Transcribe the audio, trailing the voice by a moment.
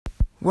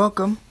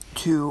Welcome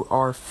to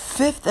our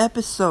 5th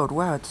episode.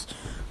 Wow,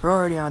 we're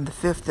already on the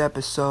 5th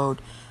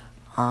episode.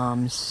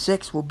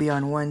 6 will be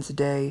on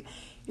Wednesday.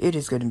 It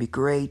is going to be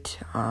great.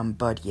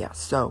 But yeah,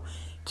 so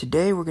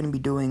today we're going to be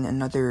doing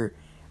another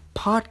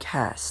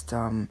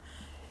podcast.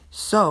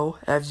 So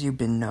as you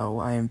know,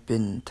 I have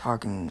been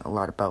talking a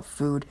lot about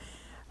food.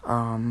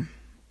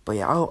 But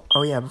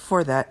yeah,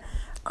 before that,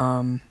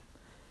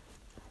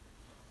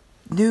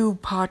 new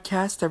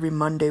podcast every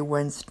Monday,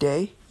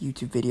 Wednesday,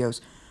 YouTube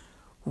videos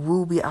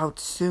will be out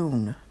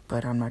soon,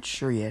 but I'm not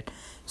sure yet.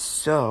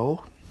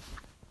 So,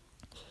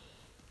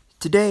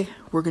 today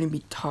we're going to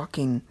be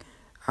talking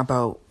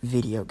about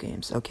video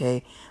games,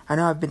 okay? I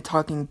know I've been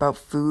talking about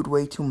food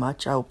way too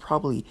much. I'll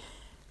probably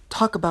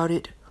talk about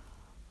it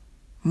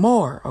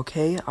more,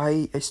 okay?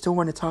 I still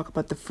want to talk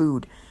about the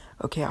food,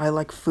 okay? I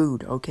like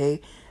food,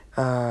 okay?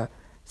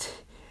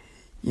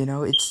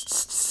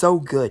 It's so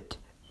good.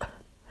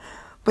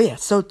 But yeah,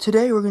 so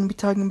today we're going to be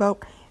talking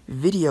about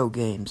video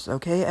games,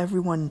 okay?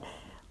 Everyone,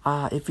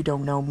 if you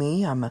don't know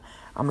me, I'm a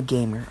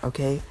gamer,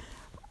 okay?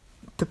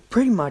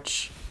 Pretty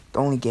much the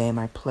only game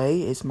I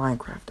play is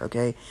Minecraft,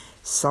 okay?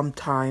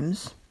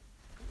 Sometimes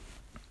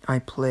I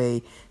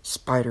play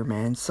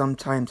Spider-Man,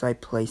 sometimes I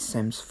play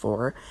Sims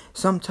 4,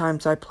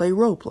 sometimes I play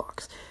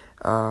Roblox.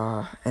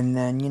 And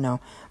then,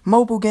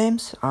 mobile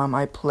games,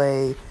 I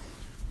play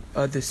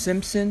The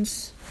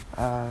Simpsons,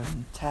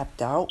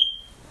 Tapped Out.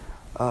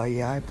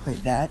 I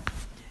played that.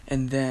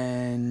 And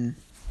then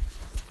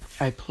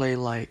I play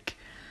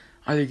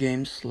other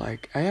games, I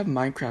have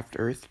Minecraft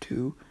Earth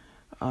too,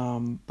 but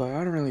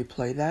I don't really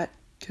play that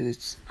because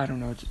it's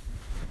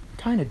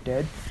kind of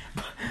dead.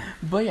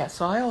 But yeah,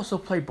 so I also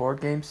play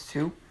board games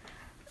too.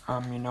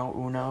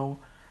 Uno,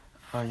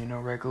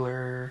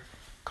 regular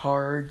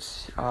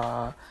cards.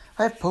 I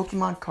have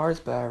Pokemon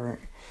cards, but I haven't,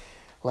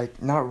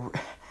 not.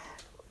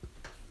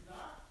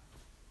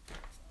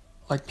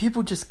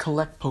 People just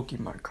collect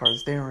Pokemon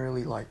cards. They don't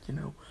really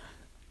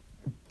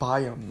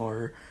buy them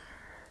or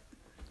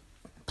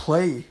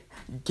play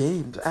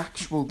games,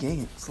 actual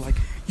games, like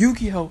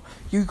Yu-Gi-Oh!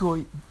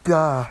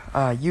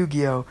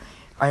 Yu-Gi-Oh!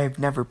 I have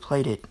never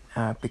played it,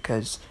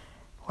 because,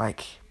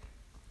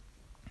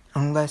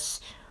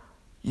 unless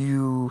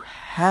you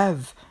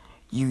have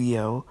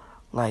Yu-Gi-Oh!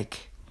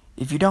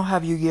 If you don't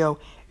have Yu-Gi-Oh!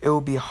 It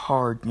will be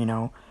hard,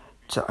 to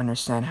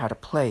understand how to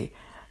play,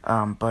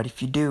 but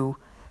if you do,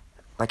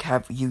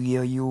 have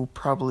Yu-Gi-Oh! You'll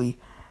probably,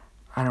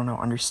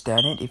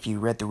 understand it if you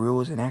read the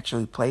rules and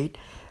actually played.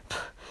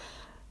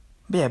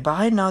 But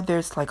I know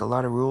there's a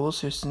lot of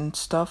rules and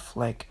stuff,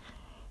 and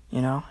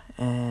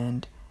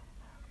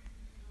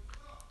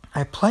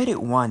I played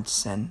it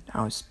once and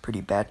I was pretty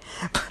bad.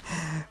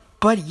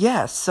 But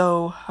yeah,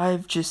 so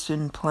I've just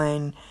been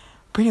playing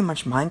pretty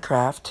much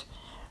Minecraft.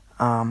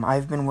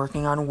 I've been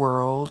working on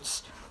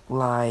worlds,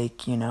 I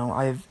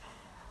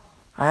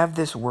have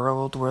this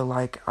world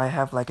where I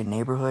have a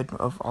neighborhood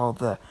of all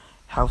the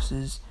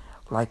houses.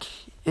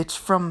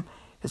 It's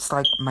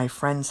my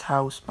friend's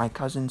house, my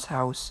cousin's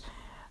house,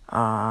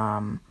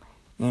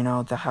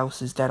 the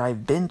houses that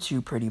I've been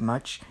to pretty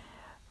much,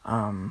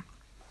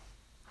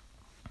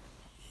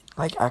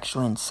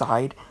 actually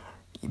inside,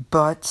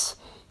 but,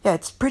 yeah,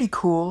 it's pretty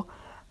cool,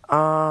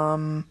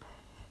 but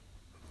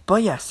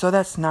yeah, so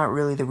that's not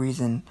really the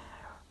reason,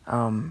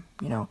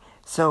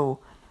 so,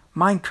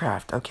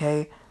 Minecraft,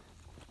 okay,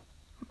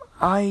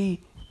 I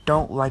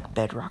don't like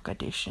Bedrock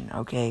Edition,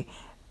 okay,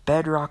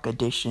 Bedrock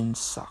Edition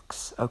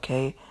sucks,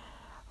 okay,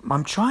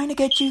 I'm trying to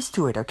get used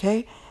to it,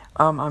 okay,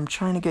 I'm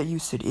trying to get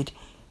used to it.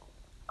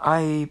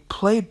 I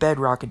played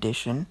Bedrock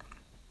Edition.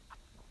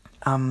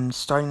 I'm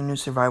starting a new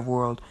survival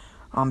world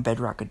on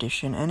Bedrock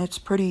Edition, and it's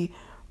pretty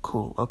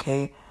cool,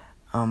 okay?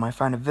 I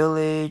found a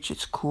village,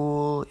 it's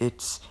cool,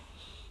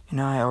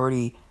 I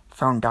already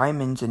found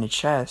diamonds in a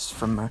chest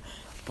from a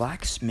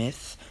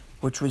blacksmith,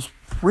 which was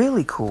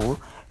really cool,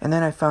 and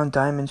then I found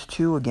diamonds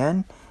too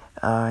again,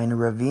 in a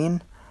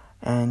ravine,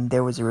 and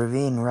there was a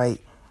ravine right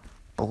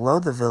below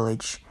the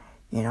village,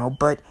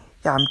 but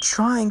yeah, I'm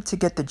trying to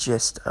get the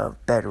gist of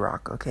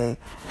Bedrock, okay?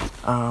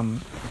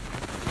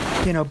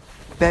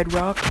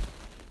 Bedrock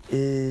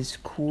is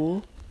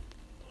cool.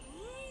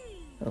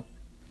 Oh.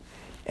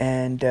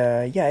 And,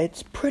 yeah,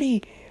 it's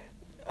pretty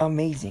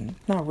amazing.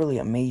 Not really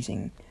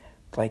amazing.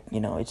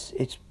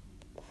 It's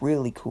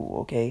really cool,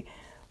 okay?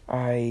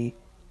 I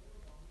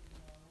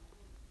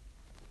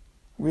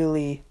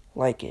really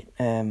like it.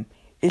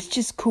 It's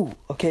just cool,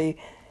 okay?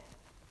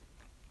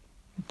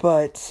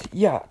 But,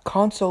 yeah,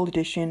 console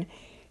edition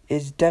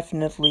is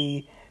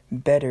definitely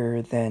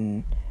better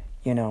than,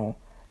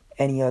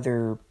 any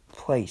other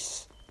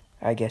place,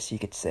 I guess you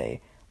could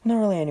say. Not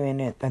really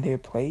any other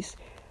place.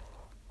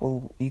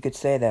 Well, you could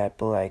say that,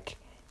 but,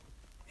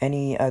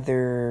 any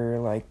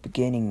other,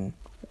 beginning...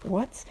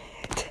 What?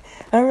 I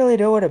don't really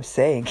know what I'm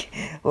saying.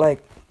 But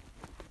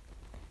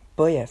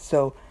yeah,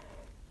 so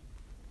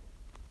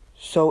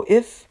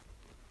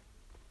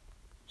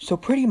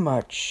pretty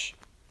much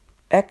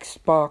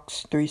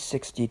Xbox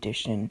 360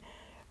 edition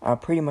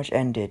pretty much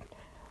ended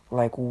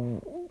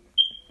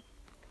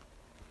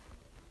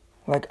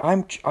Like,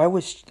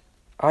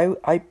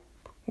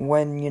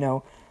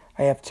 when,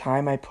 I have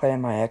time, I play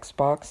on my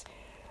Xbox.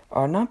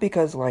 Not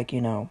because, like,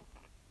 I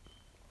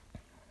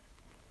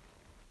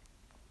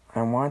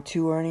want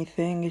to or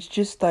anything. It's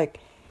just, like,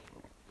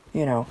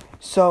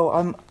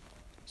 so,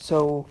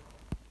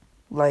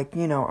 like,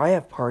 I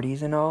have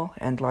parties and all,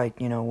 and, like,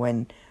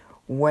 when,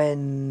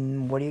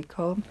 what do you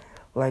call them?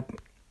 Like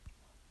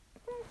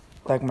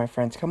my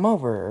friends come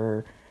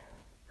over,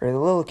 or the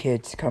little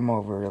kids come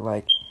over,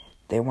 like,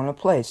 they want to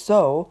play.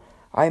 So,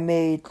 I'm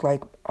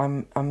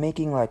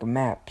making, like,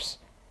 maps,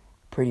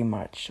 pretty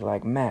much,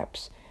 like,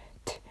 maps.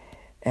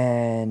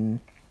 And,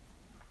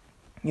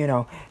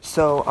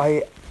 so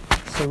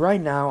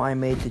right now, I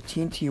made the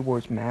TNT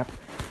Wars map,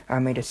 I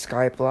made a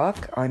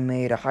skyblock, I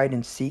made a hide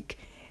and seek,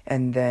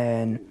 and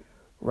then,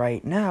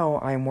 right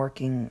now, I'm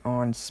working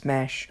on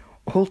Smash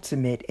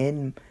Ultimate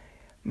in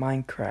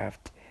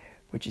Minecraft,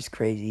 which is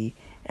crazy.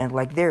 And,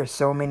 like, there are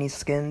so many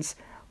skins.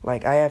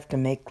 Like, I have to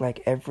make,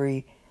 like,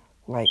 every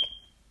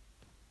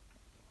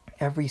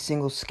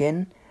single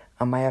skin.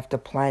 I have to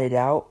plan it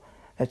out.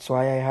 That's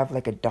why I have,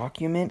 like, a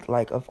document,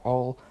 like, of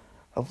all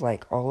of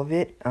it.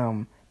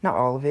 Not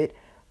all of it.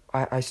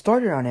 I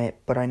started on it,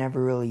 but I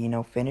never really,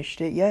 finished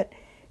it yet.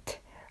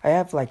 I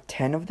have, like,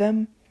 10 of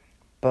them,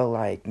 but,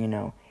 like,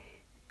 I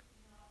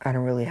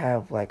don't really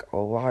have, like, a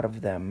lot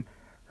of them,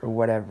 or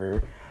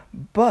whatever.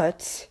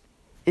 But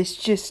it's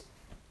just,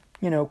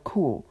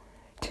 cool.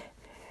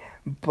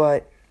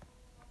 But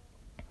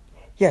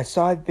yeah,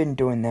 so I've been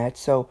doing that.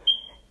 So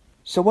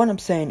what I'm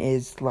saying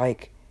is,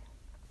 like,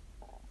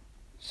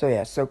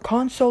 so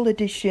console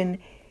edition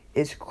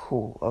is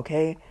cool,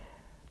 okay?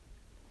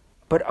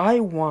 But I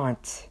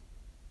want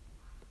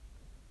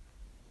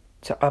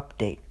to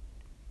update.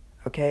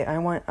 Okay? I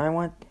want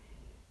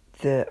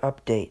the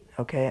update,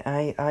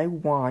 okay? I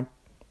want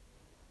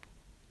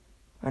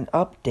an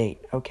update,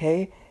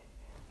 okay?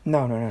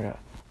 No.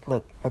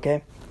 Look,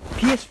 okay?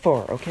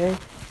 PS4, okay?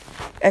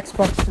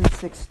 Xbox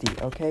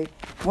 360, okay?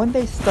 When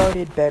they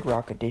started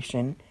Bedrock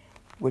Edition,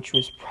 which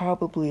was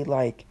probably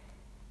like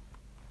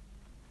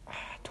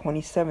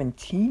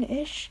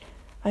 2017-ish,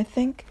 I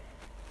think.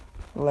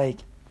 Like,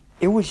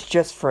 it was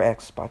just for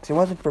Xbox. It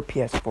wasn't for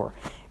PS4,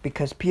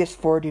 because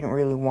PS4 didn't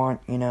really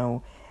want,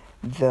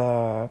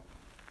 the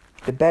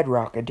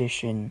Bedrock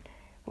Edition,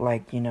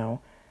 like,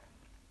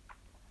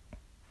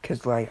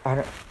 because, like,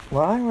 I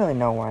don't really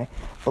know why,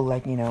 but,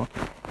 like,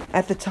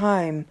 at the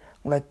time,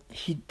 like,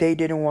 they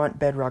didn't want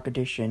Bedrock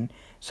Edition,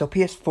 so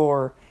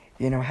PS4,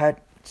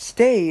 had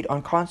stayed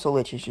on console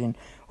edition,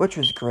 which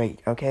was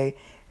great, okay?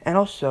 And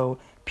also,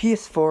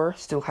 PS4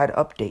 still had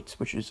updates,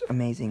 which was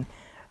amazing.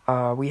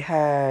 We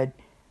had,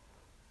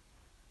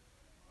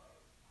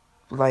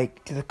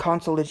 like, the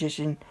console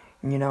edition,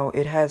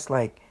 it has,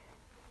 like,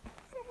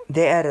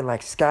 they added,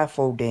 like,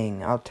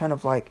 scaffolding, a ton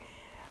of, like,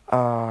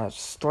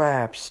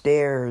 slabs,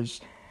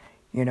 stairs,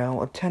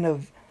 a ton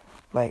of,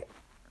 like,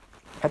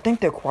 I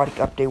think the aquatic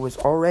update was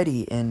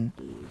already in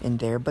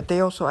there, but they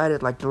also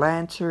added, like,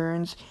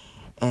 lanterns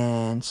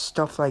and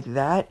stuff like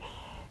that.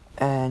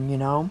 And,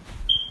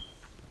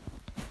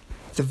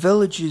 the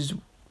villages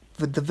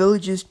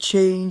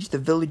changed, the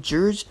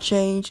villagers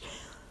changed.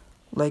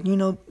 Like,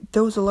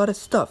 there was a lot of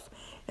stuff.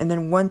 And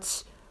then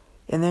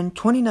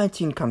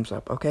 2019 comes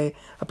up, okay?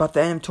 About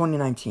the end of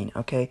 2019,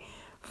 okay?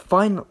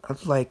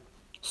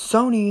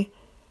 Sony,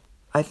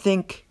 I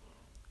think,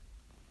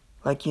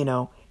 like,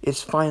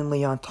 is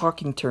finally on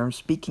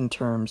speaking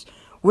terms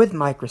with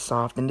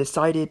Microsoft, and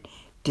decided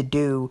to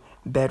do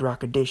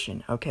Bedrock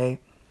Edition, okay?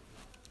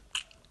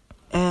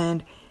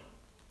 And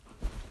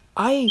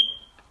I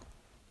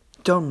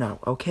don't know,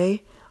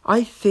 okay?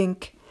 I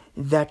think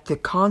that the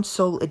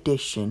console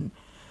edition,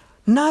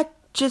 not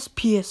just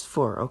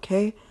PS4,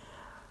 okay?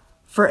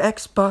 For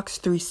Xbox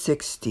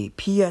 360,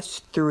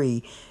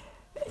 PS3,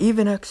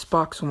 even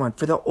Xbox One,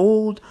 for the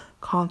old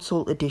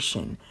console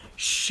edition,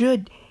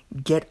 should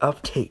get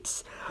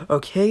updates,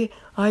 okay?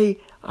 I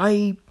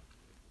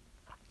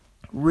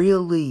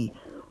really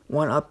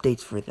want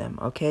updates for them,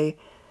 okay?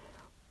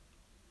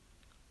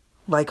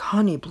 Like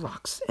honey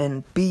blocks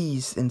and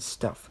bees and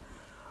stuff.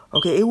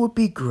 Okay, it would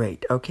be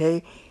great,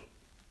 okay?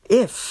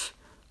 If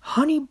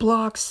honey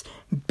blocks,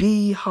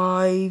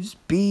 beehives,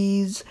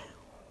 bees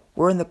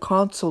were in the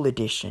console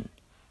edition.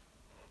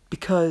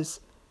 Because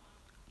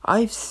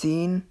I've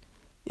seen,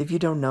 if you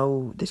don't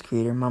know this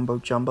creator, Mumbo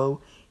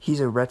Jumbo, he's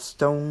a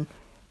redstone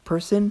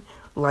person.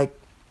 Like,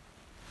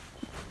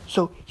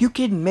 so you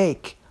can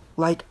make,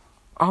 like,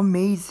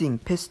 amazing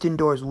piston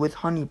doors with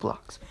honey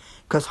blocks.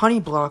 Because honey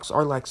blocks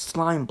are like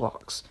slime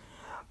blocks,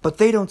 but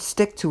they don't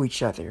stick to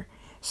each other.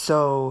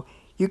 So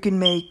you can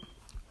make,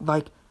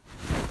 like,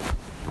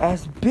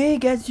 as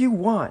big as you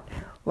want.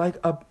 Like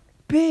a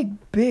big,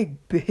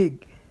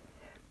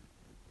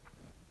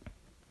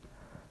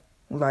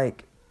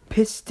 like,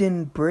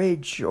 piston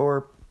bridge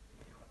or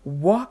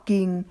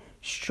walking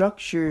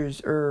structures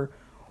or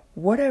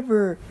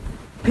whatever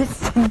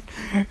piston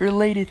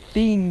related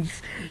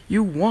things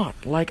you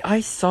want. Like,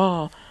 I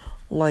saw,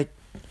 like,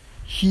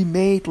 he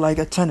made like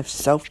a ton of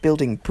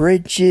self-building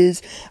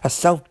bridges, a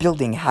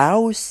self-building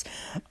house,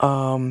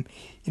 a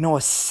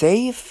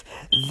safe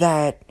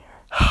that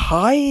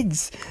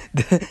hides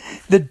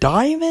the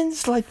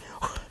diamonds. Like,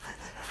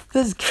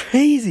 that's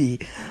crazy.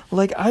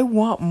 Like, I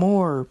want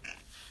more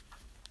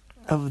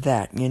of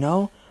that,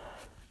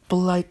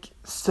 But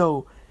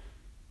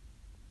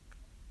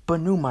but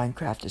new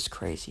Minecraft is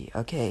crazy,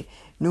 okay?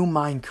 New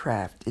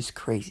Minecraft is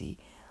crazy.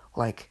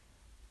 Like,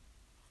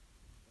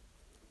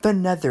 the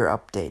Nether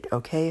update,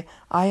 okay?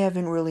 I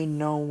haven't really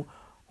known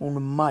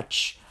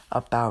much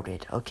about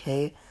it,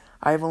 okay?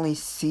 I've only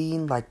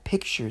seen, like,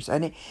 pictures,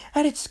 and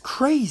it's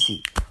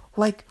crazy.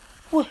 Like,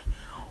 what?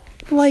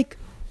 Like,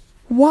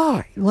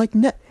 why? Like,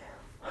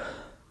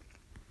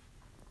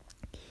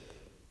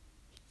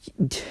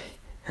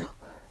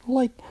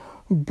 like,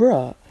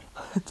 bruh.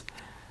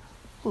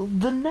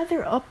 The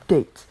Nether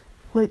update,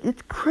 like,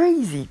 it's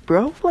crazy,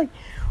 bro. Like,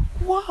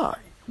 why?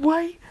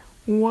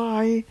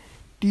 Why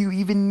do you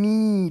even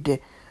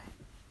need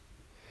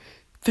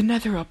the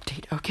Nether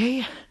update,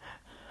 okay?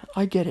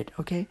 I get it,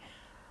 okay?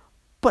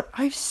 But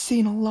I've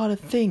seen a lot of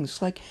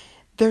things. Like,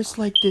 there's,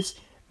 like, this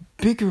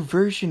bigger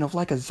version of,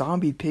 like, a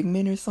zombie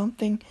pigman or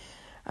something.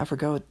 I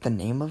forgot what the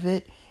name of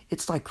it.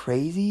 It's, like,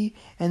 crazy.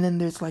 And then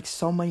there's, like,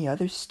 so many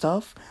other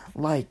stuff.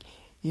 Like,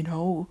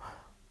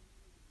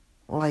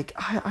 like,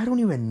 I don't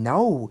even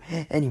know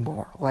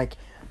anymore. Like,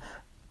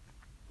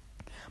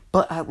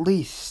 but at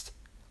least,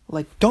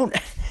 like, don't...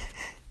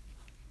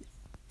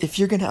 If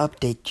you're gonna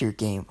update your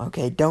game,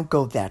 okay, don't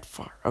go that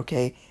far,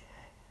 okay?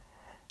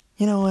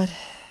 You know what?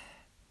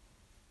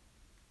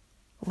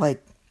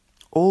 Like,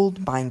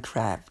 old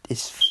Minecraft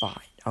is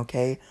fine,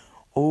 okay?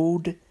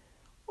 Old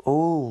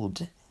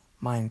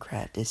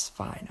Minecraft is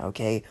fine,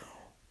 okay?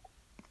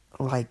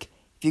 Like,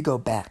 if you go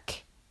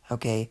back,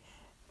 okay?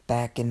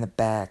 Back in the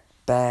past,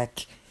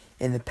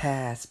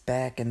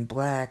 back in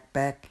black,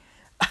 back...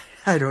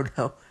 I don't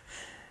know.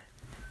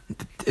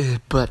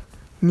 But,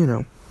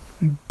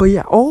 But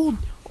yeah, old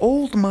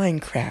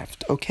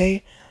Minecraft,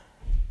 okay?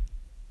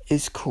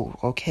 Is cool,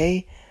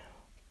 okay?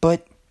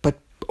 But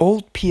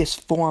old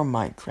PS4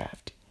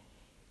 Minecraft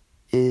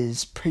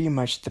is pretty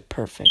much the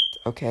perfect,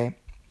 okay?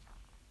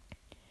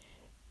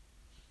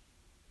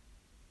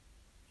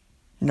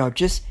 No,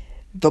 just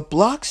the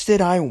blocks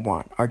that I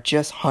want are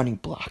just honey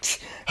blocks,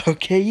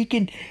 okay?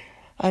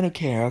 I don't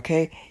care,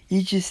 okay?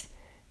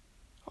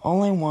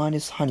 All I want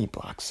is honey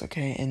blocks,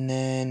 okay? And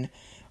then,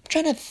 I'm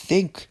trying to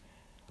think,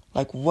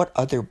 like, what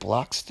other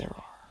blocks there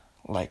are.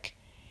 Like,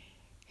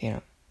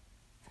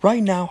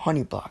 right now,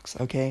 honey blocks,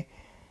 okay?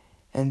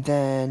 And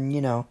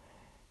then,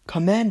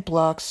 command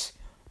blocks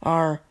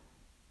are,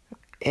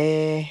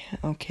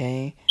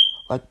 okay.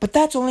 Like, but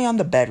that's only on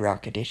the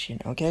Bedrock edition,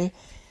 okay?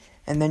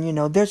 And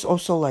then, there's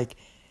also, like,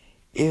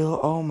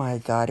 oh my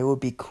god, it would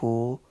be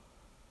cool.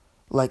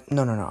 Like,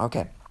 no,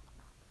 okay.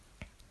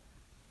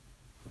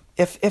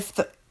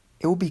 It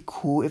would be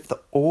cool if the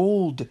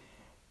old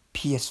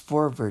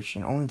PS4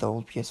 version, only the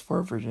old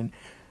PS4 version,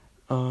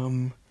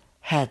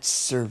 had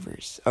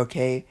servers,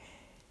 okay?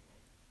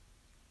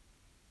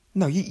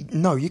 No,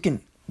 you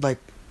can, like,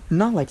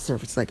 not like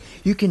servers, like,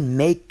 you can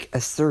make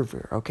a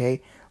server,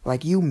 okay?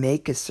 Like, you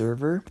make a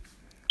server,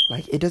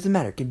 like, it doesn't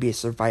matter, it could be a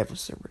survival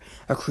server,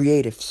 a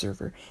creative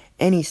server,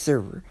 any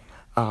server,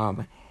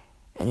 and,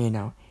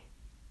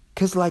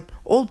 cause, like,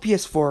 old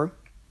PS4,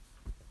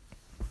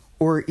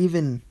 or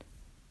even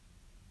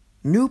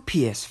new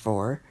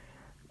PS4,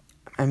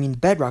 I mean,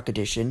 Bedrock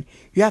Edition,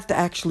 you have to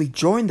actually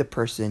join the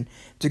person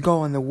to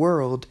go in the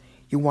world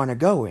you want to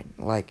go in,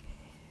 like,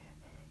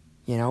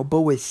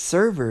 but with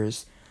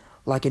servers,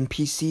 like in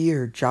PC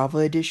or Java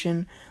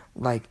Edition,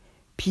 like,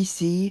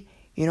 PC,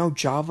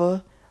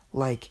 Java,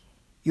 like,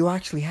 you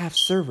actually have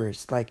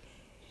servers, like,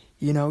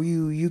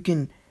 you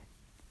can,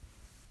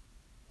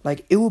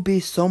 like, it will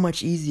be so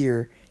much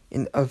easier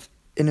in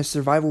a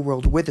survival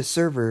world with a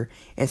server,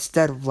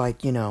 instead of,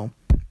 like,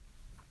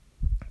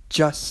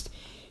 just,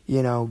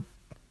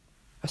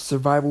 a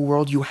survival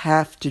world you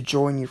have to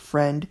join your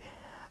friend,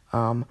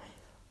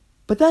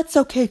 but that's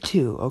okay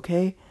too,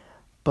 okay?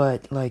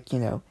 But, like,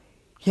 you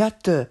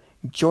have to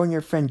join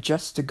your friend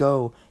just to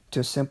go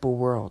to a simple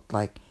world.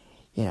 Like,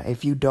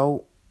 if you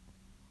don't,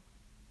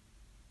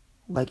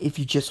 like, if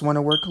you just want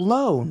to work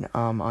alone,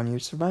 on your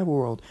survival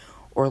world,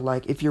 or,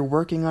 like, if you're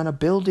working on a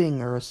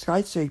building or a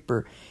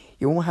skyscraper,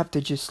 you won't have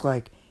to just,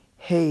 like,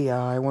 hey,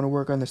 I want to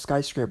work on the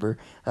skyscraper,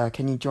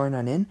 can you join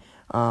on in?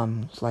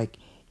 Like,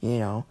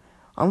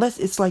 unless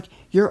it's, like,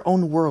 your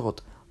own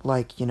world,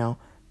 like,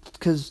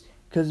 cause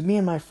me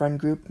and my friend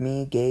group,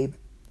 me, Gabe,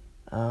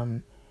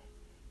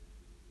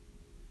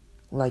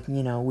 like,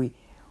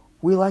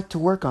 we like to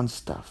work on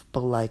stuff,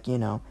 but, like,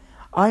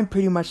 I'm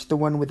pretty much the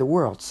one with the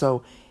world,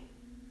 so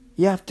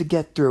you have to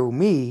get through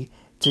me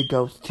to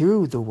go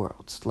through the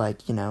worlds,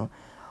 like,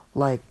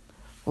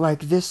 like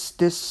this,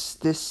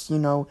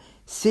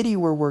 city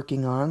we're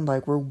working on,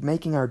 like, we're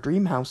making our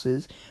dream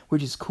houses,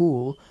 which is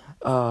cool,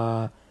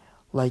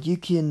 like, you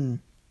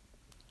can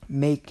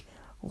make,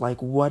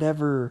 like,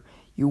 whatever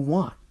you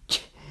want,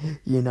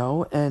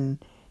 and,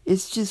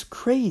 it's just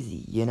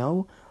crazy, you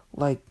know?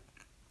 Like,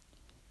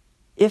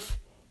 if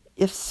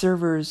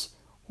servers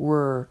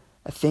were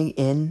a thing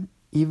in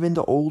even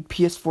the old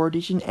PS4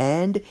 edition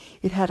and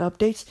it had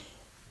updates,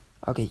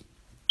 okay,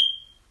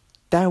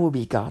 that would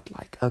be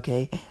godlike,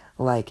 okay?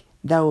 Like,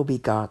 that would be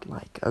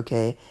godlike,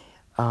 okay?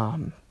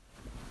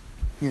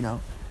 You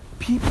know,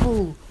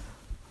 people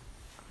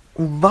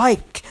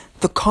like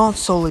the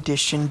console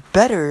edition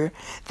better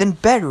than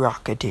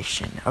Bedrock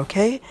edition,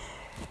 okay?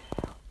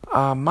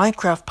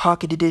 Minecraft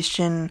Pocket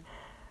Edition,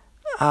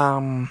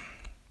 yeah,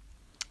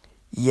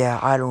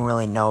 I don't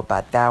really know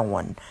about that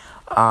one.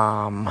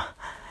 Minecraft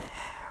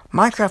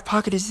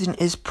Pocket Edition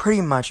is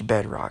pretty much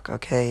Bedrock,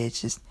 okay?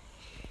 It's just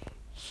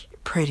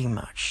pretty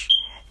much.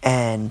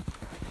 And,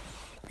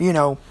 you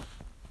know,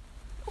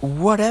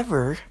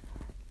 whatever,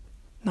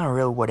 not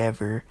real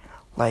whatever,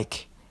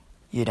 like,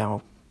 you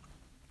know,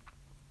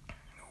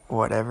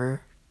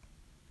 whatever.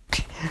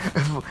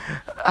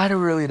 I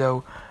don't really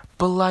know,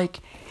 but like,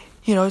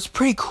 you know, it's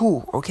pretty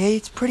cool, okay?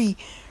 It's pretty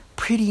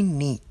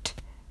neat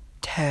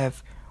to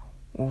have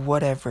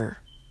whatever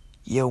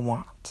you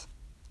want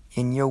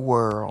in your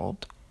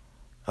world,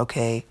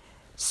 okay?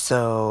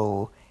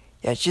 So,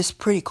 yeah, it's just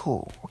pretty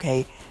cool,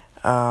 okay?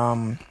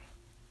 So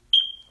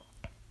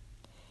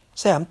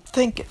yeah, I'm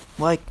thinking,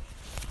 like,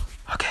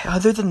 okay,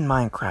 other than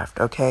Minecraft,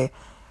 okay?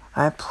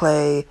 I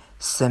play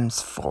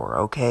Sims 4,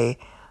 okay?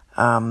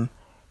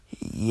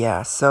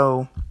 Yeah,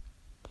 so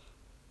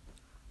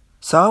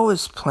I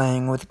was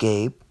playing with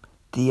Gabe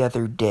the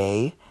other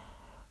day,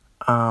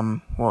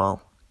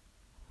 well,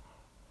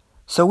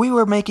 so we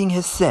were making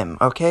his sim,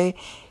 okay?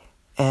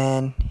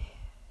 And,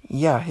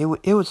 yeah,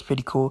 it was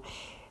pretty cool.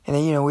 And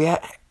then, you know,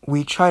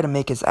 we tried to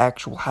make his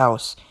actual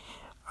house,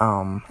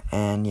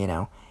 and, you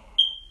know,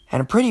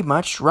 and pretty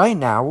much right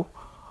now,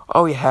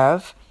 all we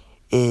have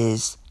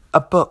is a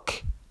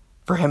book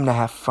for him to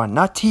have fun,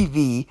 not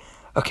TV,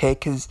 okay?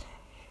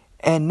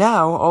 And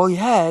now all he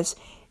has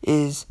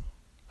is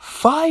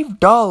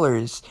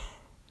 $5,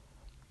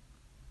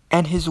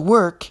 and his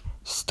work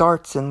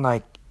starts in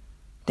like,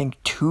 I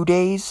think 2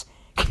 days,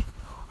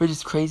 which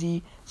is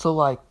crazy. So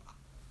like,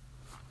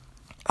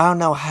 I don't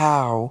know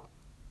how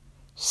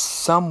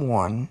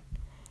someone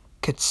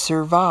could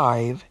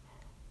survive,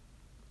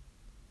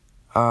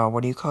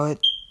 what do you call it?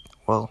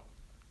 Well,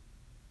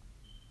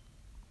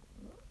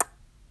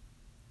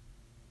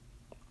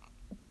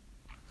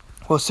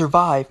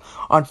 survive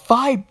on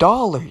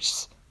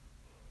 $5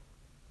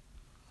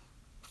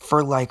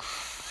 for like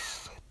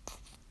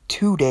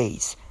 2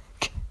 days.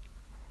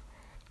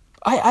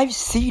 I've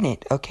seen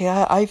it, okay?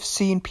 I've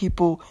seen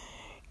people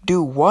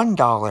do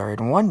 $1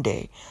 in 1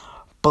 day,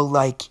 but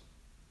like,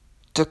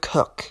 to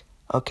cook,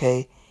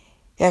 okay?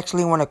 You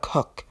actually want to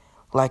cook.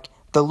 Like,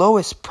 the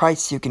lowest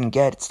price you can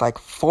get, it's like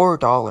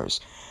 $4,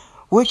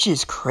 which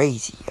is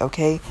crazy,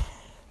 okay?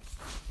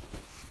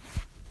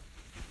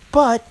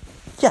 But,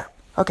 yeah,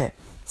 okay.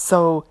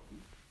 So,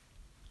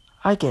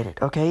 I get it,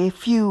 okay?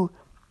 If you,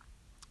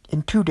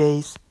 in 2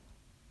 days,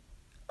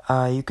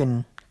 you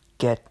can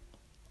get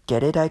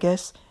it, I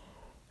guess.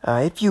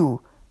 If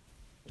you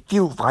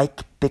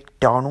like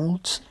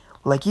McDonald's,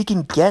 like, you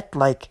can get,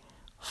 like,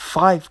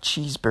 5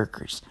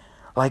 cheeseburgers.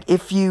 Like,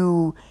 if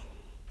you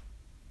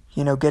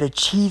know, get a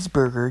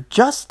cheeseburger,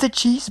 just a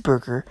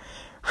cheeseburger,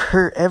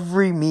 for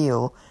every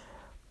meal,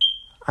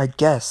 I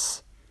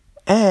guess.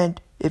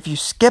 And if you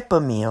skip a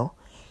meal,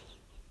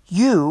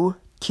 you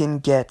can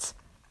get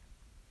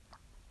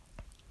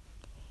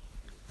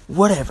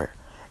whatever.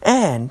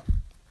 And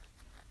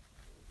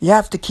you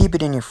have to keep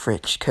it in your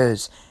fridge,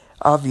 because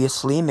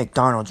obviously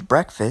McDonald's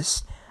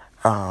breakfast,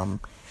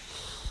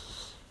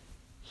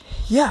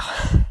 yeah,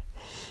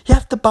 you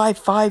have to buy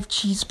 5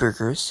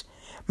 cheeseburgers,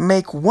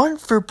 make 1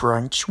 for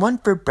brunch, 1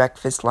 for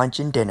breakfast, lunch,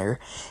 and dinner,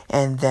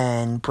 and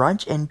then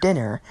brunch and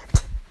dinner,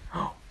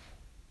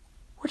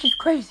 which is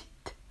crazy.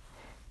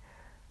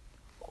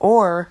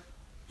 Or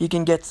you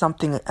can get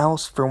something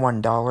else for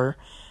 $1.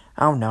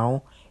 I don't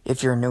know.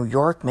 If you're in New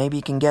York, maybe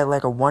you can get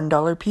like a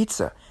 $1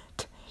 pizza.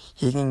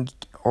 You can,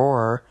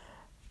 or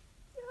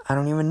I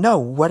don't even know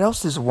what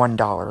else is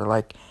 $1.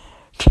 Like,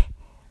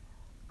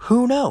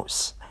 who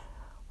knows?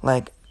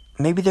 Like,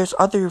 maybe there's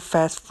other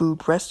fast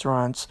food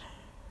restaurants,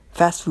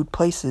 fast food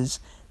places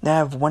that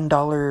have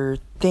 $1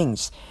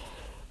 things.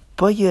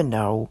 But you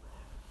know,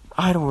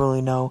 I don't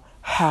really know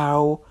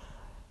how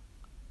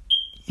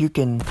you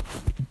can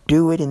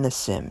do it in The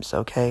Sims,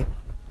 okay?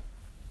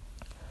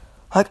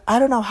 Like, I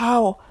don't know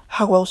how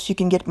else you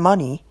can get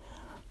money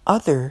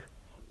other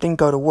than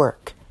go to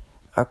work,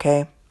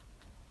 okay?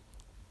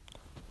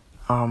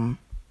 You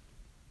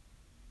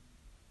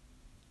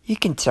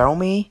can tell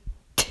me.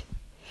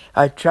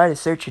 I tried to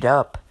search it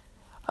up.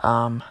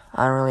 I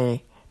don't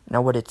really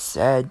know what it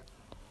said.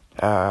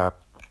 But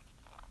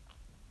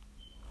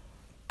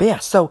yeah,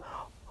 so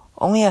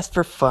Only Ask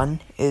for Fun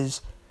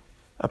is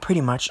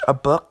pretty much a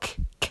book.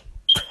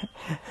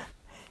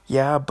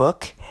 Yeah, a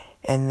book.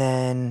 And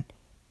then,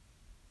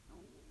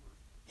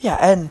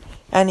 yeah,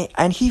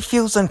 and he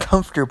feels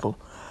uncomfortable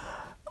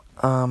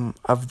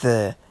of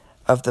the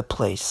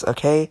place,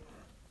 okay?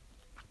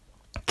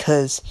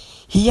 Cause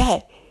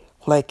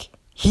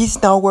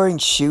he's not wearing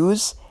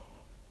shoes,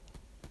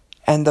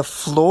 and the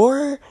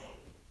floor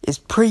is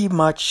pretty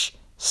much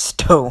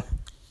stone.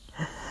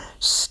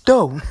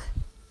 Stone.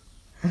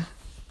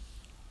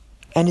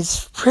 And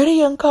it's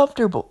pretty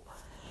uncomfortable.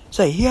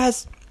 So he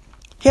has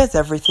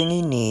everything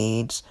he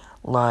needs,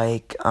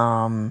 like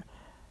a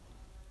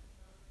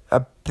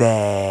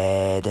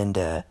bed and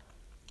a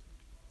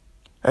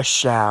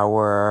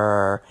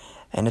shower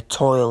and a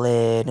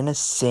toilet and a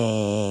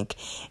sink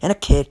and a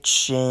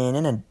kitchen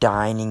and a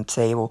dining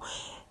table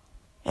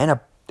and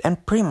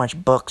pretty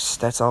much books.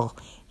 That's all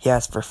he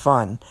has for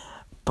fun.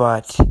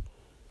 But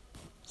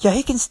yeah,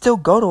 he can still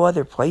go to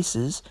other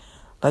places.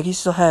 Like he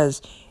still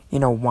has,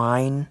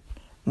 wine.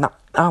 Not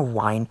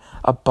wine.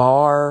 A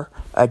bar,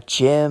 a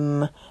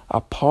gym,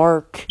 a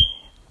park,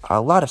 a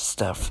lot of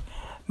stuff.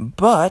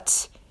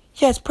 But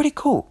yeah, it's pretty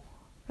cool.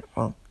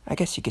 Well, I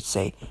guess you could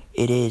say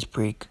it is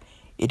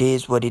it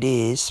is what it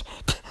is.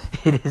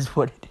 It is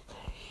what it is.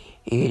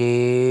 It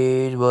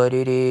is what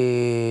it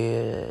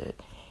is.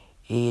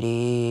 It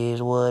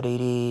is what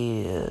it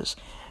is.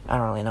 I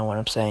don't really know what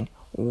I'm saying.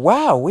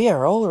 Wow, we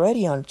are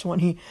already on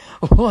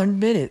 21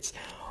 minutes.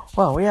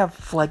 Wow, we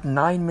have like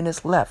 9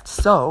 minutes left.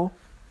 So,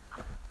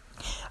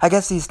 I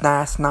guess these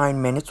last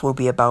 9 minutes will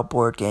be about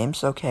board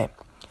games. Okay,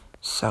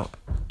 so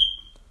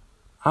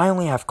I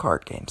only have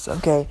card games.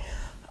 Okay,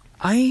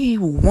 I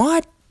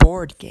want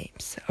board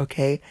games.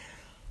 Okay,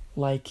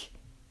 like,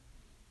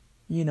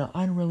 I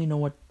don't really know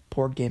what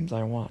board games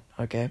I want.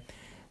 Okay,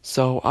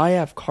 so I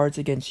have Cards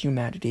Against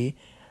Humanity,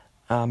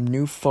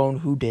 New Phone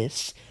Who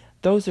Dis.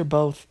 Those are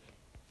both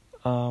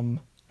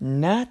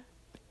not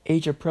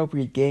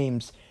age-appropriate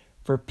games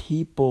for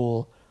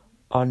people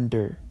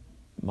under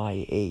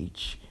my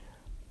age.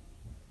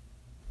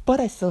 But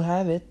I still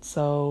have it,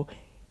 so,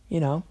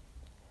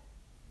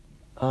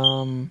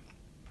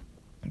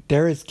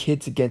 there is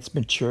Kids Against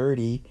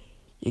Maturity.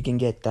 You can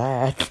get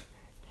that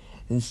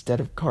instead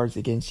of Cards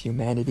Against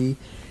Humanity.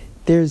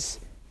 There's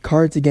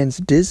Cards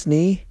Against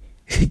Disney.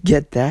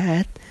 Get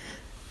that.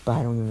 But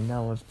I don't even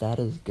know if that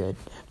is good.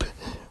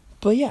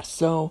 But yeah,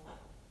 so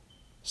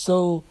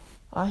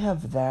I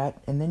have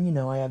that, and then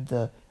I have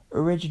the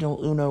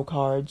original Uno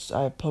cards.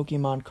 I have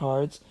Pokemon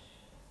cards.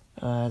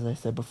 As I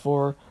said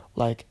before,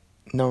 like,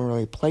 no one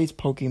really plays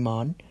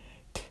Pokemon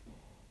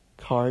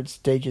cards.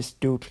 They just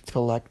do to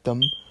collect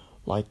them.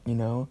 Like,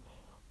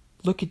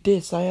 look at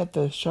this. I have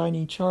the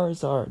shiny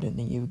Charizard in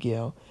the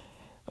Yu-Gi-Oh.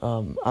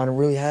 I don't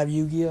really have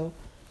Yu-Gi-Oh.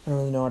 I don't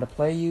really know how to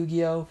play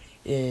Yu-Gi-Oh.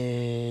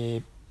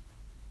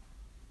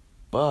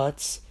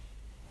 But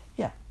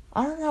yeah,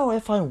 I don't know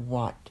if I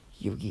want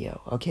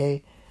Yu-Gi-Oh.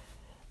 Okay.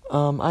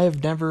 I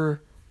have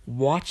never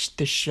watched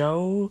the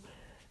show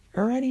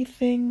or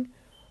anything.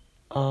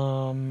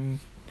 Or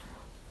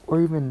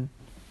even,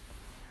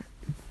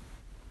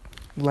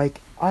 like,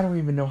 I don't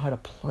even know how to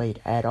play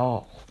it at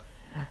all.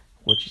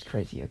 Which is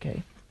crazy,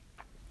 okay?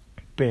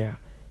 But yeah,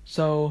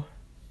 so,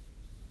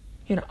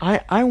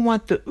 I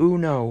want the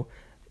Uno,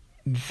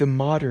 the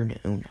modern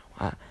Uno.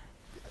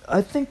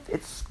 I think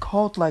it's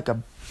called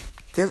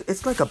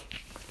it's like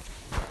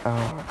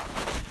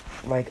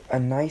a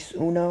nice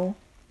Uno.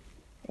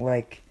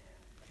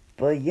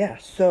 But yeah,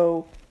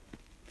 so,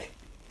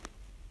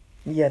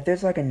 yeah,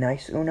 there's like a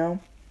nice Uno.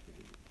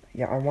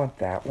 Yeah, I want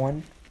that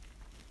one.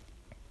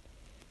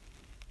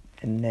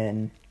 And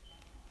then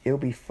it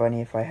would be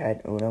funny if I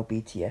had Uno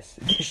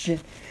BTS edition.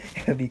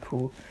 It would be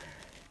cool.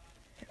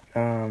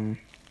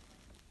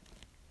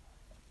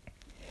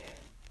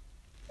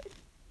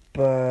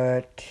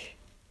 But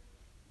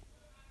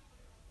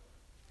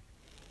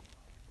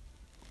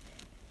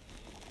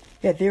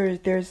yeah,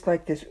 there's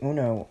like this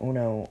Uno. Oh,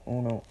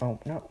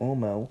 not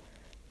Uno.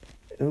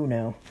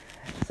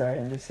 Sorry,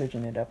 I'm just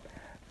searching it up.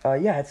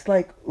 Yeah, it's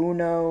like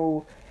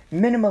Uno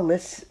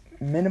Minimalista.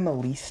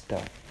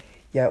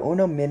 Yeah,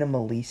 Uno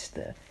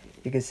Minimalista.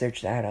 You can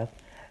search that up.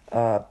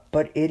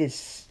 But it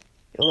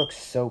looks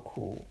so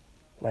cool.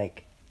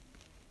 Like,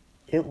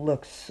 it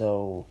looks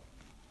so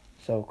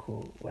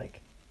cool.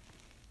 Like,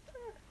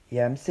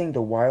 yeah, I'm seeing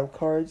the wild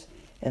cards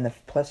and the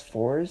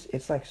 +4s.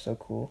 It's like so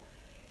cool.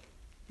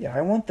 Yeah,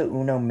 I want the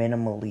Uno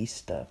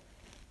Minimalista.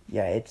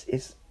 Yeah, it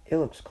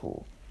looks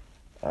cool.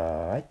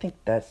 I think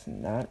that's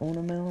not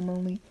Uno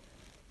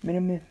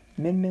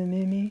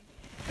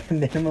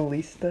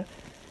Minimalista.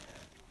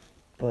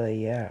 But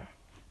yeah.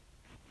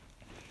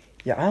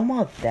 Yeah, I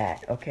want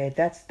that, okay?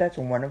 That's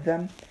one of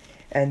them.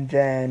 And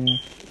then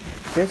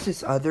there's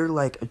this other,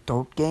 like,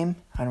 adult game.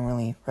 I don't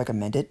really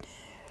recommend it.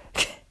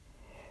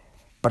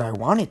 But I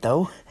want it,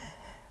 though.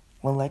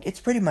 Well, like,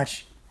 it's pretty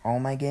much all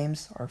my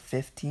games are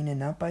 15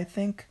 and up, I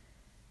think.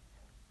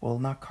 Well,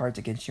 not Cards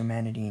Against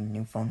Humanity and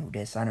New Phone Who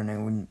Dis. I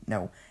don't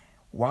know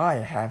why I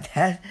have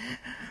that.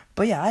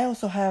 But yeah, I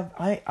also have,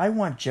 I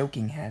want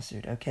Joking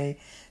Hazard, okay?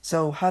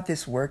 So how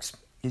this works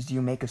is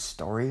you make a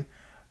story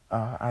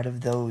out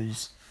of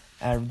these,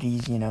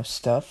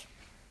 stuff.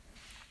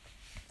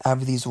 Out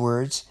of these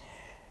words.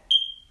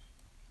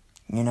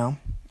 Yeah,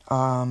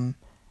 I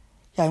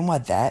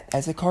want that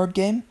as a card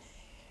game.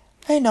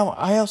 Hey, no,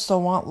 I also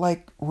want,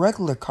 like,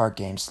 regular card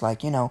games,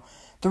 like,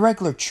 the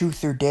regular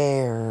Truth or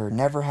Dare, or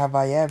Never Have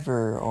I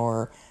Ever,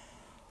 or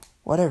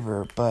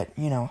whatever, but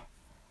yeah,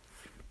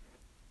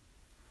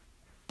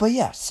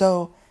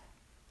 so,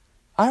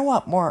 I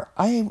want more,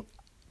 I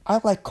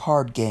like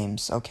card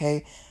games,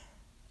 okay?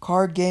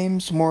 Card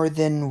games more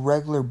than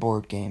regular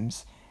board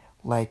games.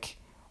 Like,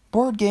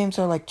 board games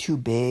are, like, too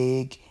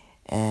big,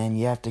 and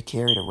you have to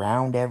carry it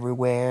around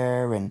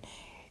everywhere, and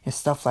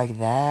stuff like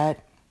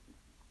that.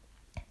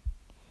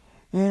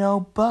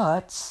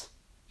 But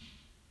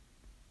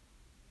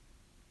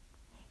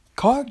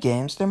card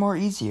games, they're more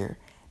easier.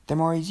 They're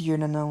more easier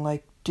to,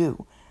 like,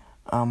 do.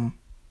 Um,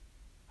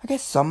 I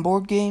guess some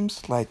board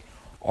games, like,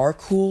 are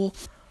cool,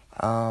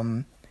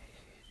 um,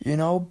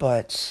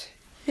 but,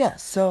 yeah,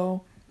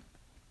 so,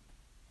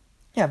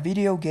 yeah,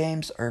 video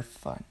games are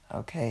fun,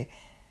 okay?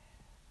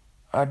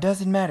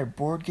 Doesn't matter,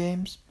 board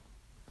games,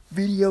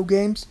 video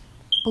games,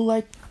 but,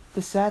 like,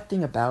 the sad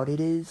thing about it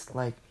is,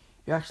 like,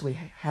 you actually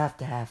have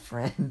to have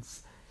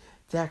friends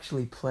to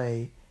actually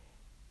play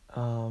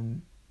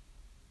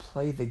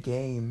the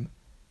game,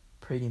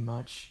 pretty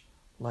much.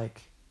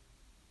 Like,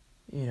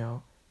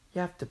 you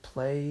have to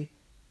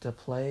to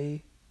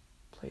play,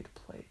 play to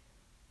play.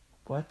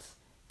 What?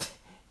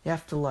 You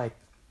have to, like,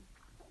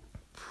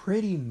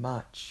 pretty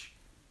much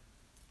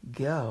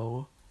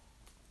go,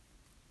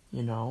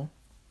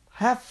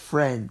 have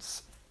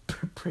friends,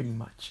 pretty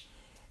much.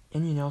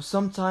 And,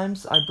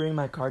 sometimes I bring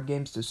my card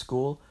games to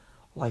school,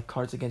 like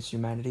Cards Against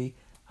Humanity.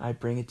 I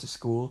bring it to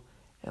school,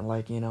 and,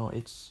 like,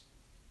 it's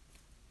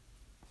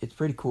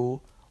pretty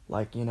cool.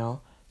 Like,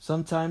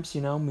 sometimes,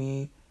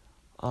 me,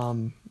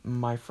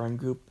 my friend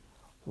group,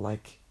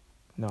 like,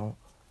 you know,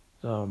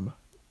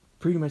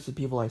 pretty much the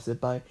people I sit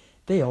by,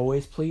 they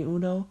always play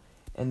Uno,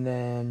 and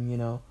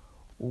then,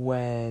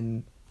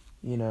 when,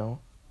 we don't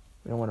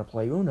want to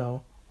play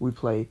Uno, we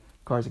play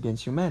Cards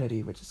Against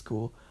Humanity, which is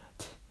cool,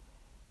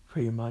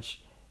 pretty much.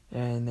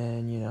 And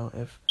then,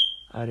 if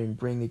I didn't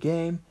bring the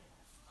game,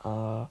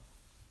 I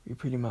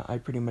pretty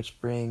much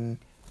bring,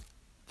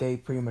 they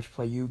pretty much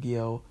play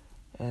Yu-Gi-Oh,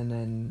 and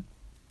then,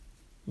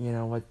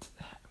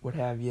 what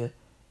have you,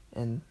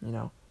 and,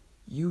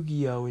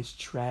 Yu-Gi-Oh is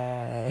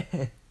trash.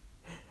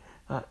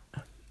 uh,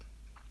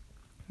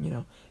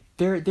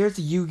 there's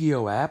a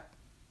Yu-Gi-Oh app,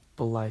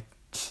 but, like,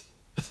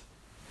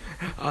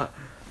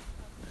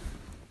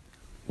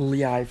 well,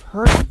 yeah, I've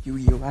heard of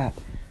Yu-Gi-Oh app.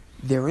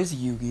 There is a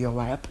Yu-Gi-Oh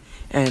app,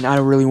 and I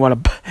don't really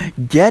want to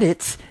get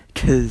it,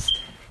 because,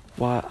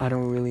 I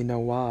don't really know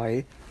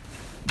why,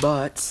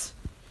 but,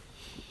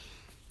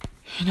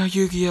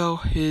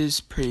 Yu-Gi-Oh is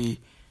pretty,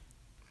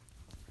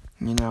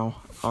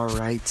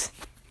 alright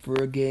for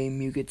a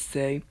game, you could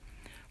say.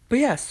 But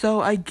yeah,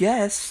 so I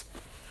guess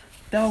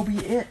that'll be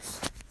it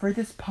for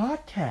this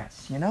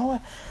podcast,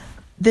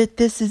 That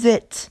this is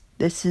it.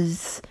 This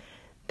is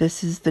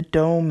the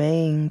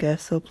domain,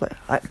 guess I'll play.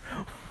 I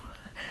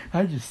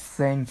just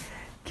sang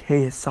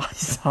KSI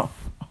song.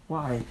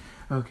 Why?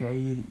 Okay,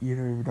 you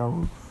don't even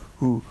know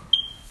who.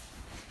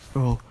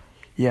 Well,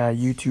 yeah,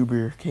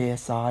 YouTuber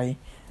KSI,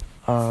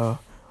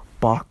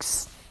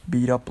 Box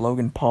beat up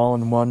Logan Paul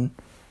and won.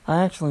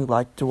 I actually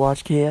like to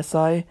watch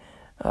KSI.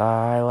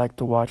 I like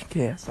to watch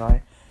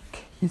KSI.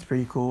 He's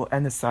pretty cool.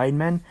 And the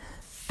Sidemen,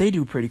 they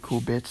do pretty cool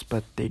bits,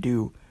 but they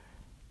do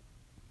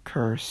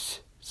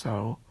curse,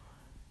 so.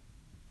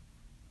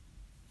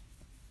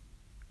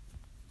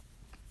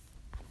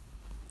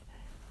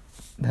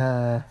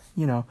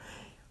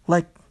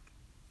 Like,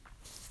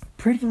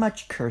 pretty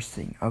much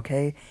cursing,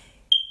 okay?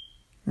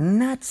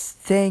 Not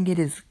saying it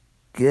is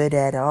good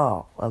at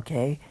all,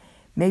 okay?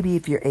 Maybe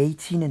if you're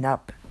 18 and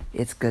up,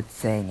 it's good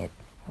saying it.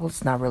 Well,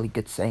 it's not really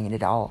good saying it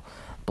at all,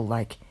 but,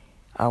 like,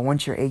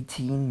 once you're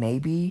 18,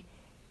 maybe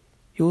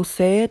you'll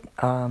say it,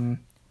 when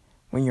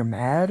you're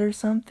mad or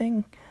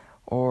something,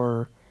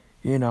 or,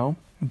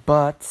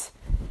 but,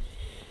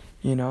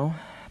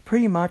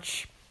 pretty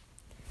much,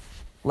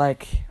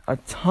 like, a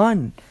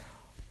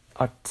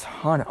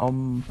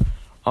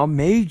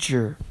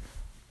major,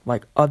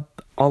 like, a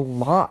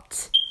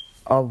lot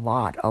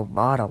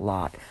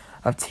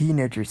of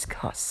teenagers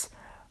cuss,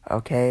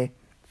 okay?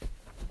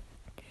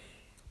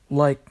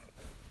 Like,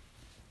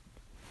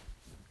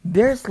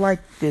 there's,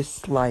 like,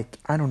 this, like,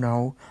 I don't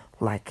know,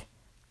 like,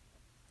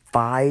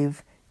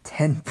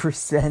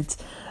 5-10%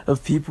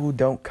 of people who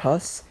don't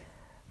cuss,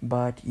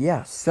 but,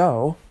 yeah,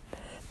 so,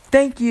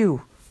 thank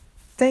you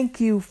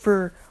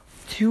for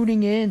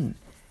tuning in,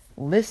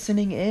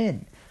 listening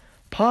in.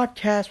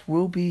 Podcast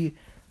will be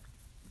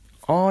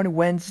on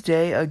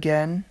Wednesday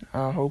again,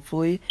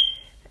 hopefully,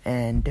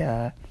 and,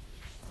 I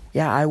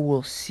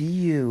will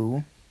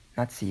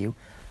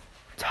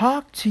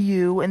talk to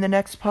you in the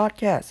next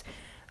podcast.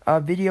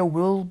 Video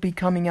will be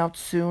coming out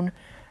soon.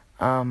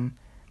 I'm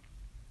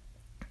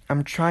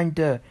trying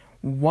to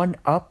one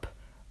up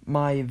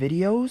my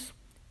videos.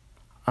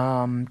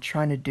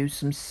 Trying to do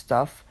some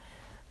stuff,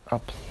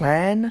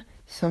 plan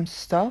some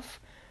stuff.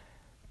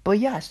 But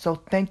yeah, so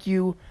thank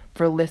you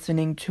for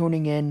listening,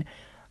 tuning in.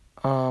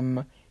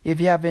 If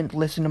you haven't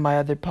listened to my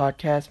other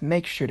podcast,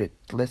 make sure to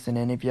listen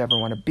in. If you ever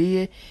want to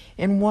be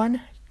in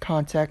one,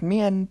 contact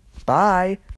me, and bye.